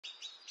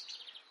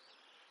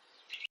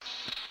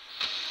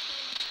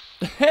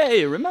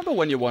Hey, remember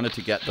when you wanted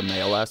to get the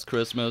mail last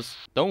Christmas?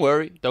 Don't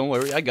worry,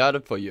 I got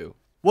it for you.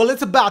 Well,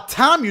 it's about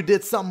time you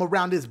did something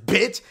around this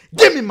bitch.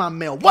 Give me my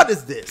mail. What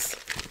is this?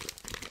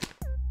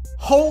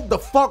 Hold the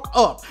fuck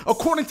up.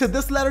 According to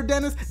this letter,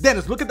 Dennis,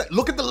 look at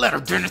the letter,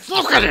 Dennis,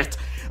 look at it.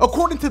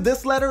 According to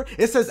this letter,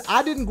 it says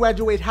I didn't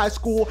graduate high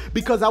school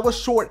because I was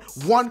short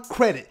 1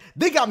 credit.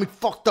 They got me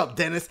fucked up,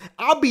 Dennis.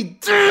 I'll be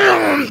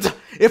damned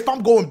if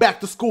I'm going back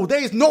to school. There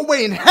is no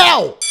way in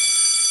hell.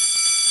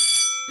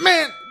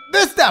 Man,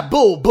 this that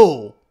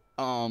bull.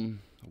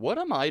 What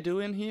am I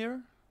doing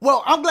here?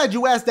 Well, I'm glad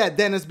you asked that,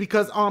 Dennis,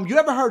 because you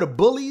ever heard of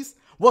bullies?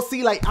 Well,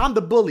 see, like, I'm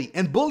the bully,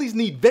 and bullies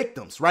need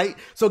victims, right?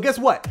 So guess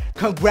what?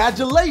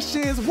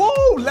 Congratulations.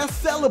 Whoa, let's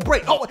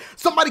celebrate. Oh,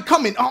 somebody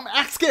coming.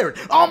 Act scared.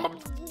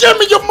 Give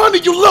me your money,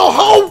 you little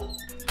hoe.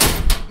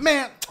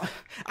 Man,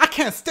 I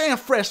can't stand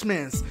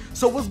freshmen.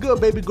 So what's good,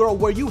 baby girl?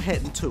 Where you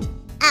heading to?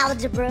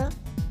 Algebra.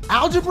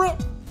 Algebra?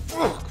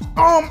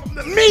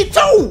 Me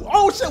too.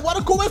 Oh, shit, what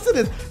a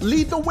coincidence.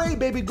 Lead the way,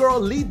 baby girl.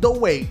 Lead the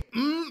way.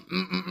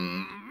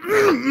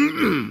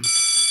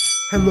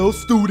 Hello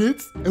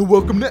students, and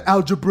welcome to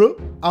Algebra.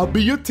 I'll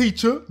be your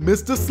teacher,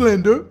 Mr.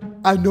 Slender.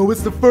 I know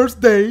it's the first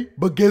day,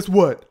 but guess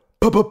what?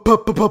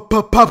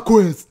 Pop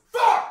quiz.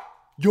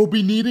 You'll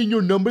be needing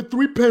your number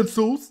 3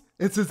 pencils,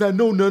 and since I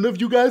know none of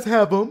you guys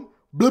have them,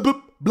 blub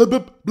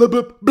blub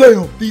blub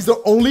blam. These are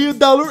only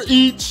 $1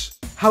 each.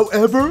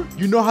 However,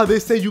 you know how they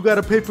say you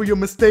gotta pay for your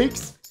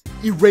mistakes?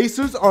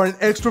 Erasers are an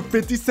extra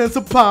 50 cents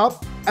a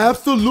pop.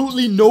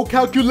 Absolutely no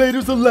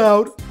calculators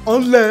allowed,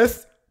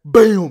 unless,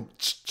 bam.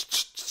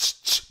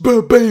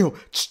 Bam, bam,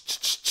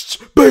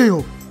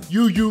 bam.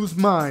 You use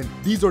mine.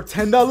 These are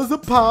 $10 a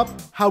pop.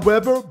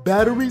 However,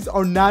 batteries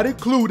are not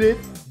included.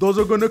 Those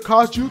are gonna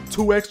cost you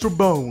 2 extra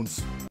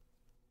bones.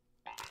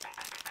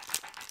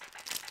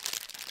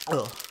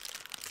 Ugh.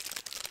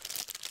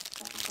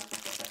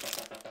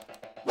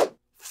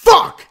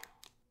 Fuck!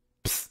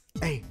 Psst.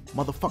 Hey,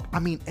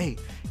 hey,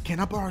 can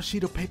I borrow a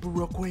sheet of paper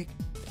real quick?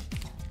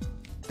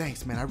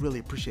 Thanks, man, I really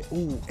appreciate it.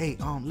 Ooh, hey,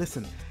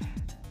 listen.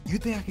 You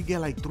think I could get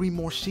like 3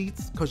 more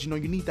sheets? Cause you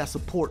need that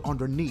support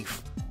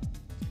underneath.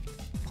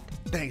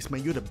 Thanks,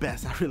 man. You're the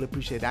best. I really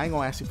appreciate it. I ain't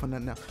gonna ask you for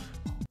nothing else.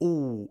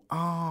 Ooh,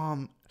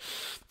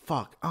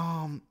 fuck.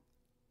 Can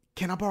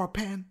I borrow a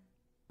pen?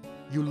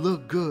 You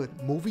look good.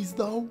 Movies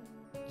though?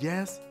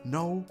 Yes?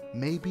 No?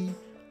 Maybe?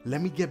 Let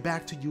me get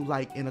back to you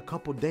like in a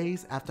couple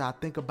days after I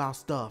think about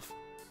stuff.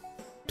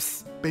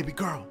 Psst, baby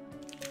girl.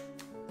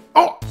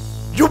 Oh!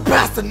 You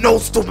passed the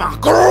notes to my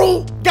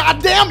girl!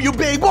 God damn you,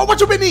 big boy! What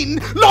you been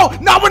eating? No!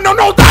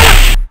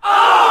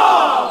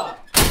 Oh!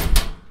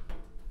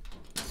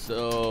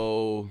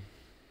 So,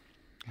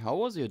 how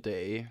was your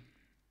day?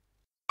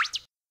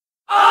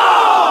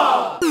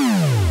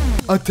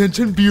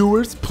 Attention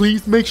viewers,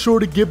 please make sure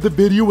to give the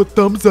video a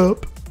thumbs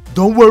up.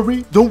 Don't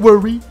worry,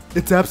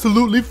 it's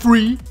absolutely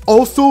free.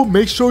 Also,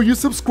 make sure you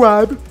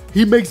subscribe.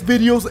 He makes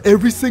videos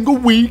every single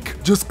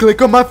week. Just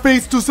click on my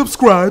face to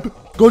subscribe.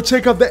 Go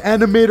check out the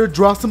animator,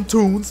 draw some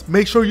tunes.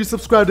 Make sure you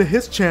subscribe to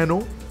his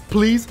channel.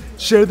 Please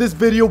share this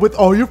video with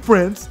all your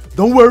friends.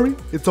 Don't worry,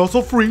 it's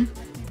also free.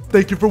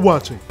 Thank you for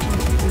watching.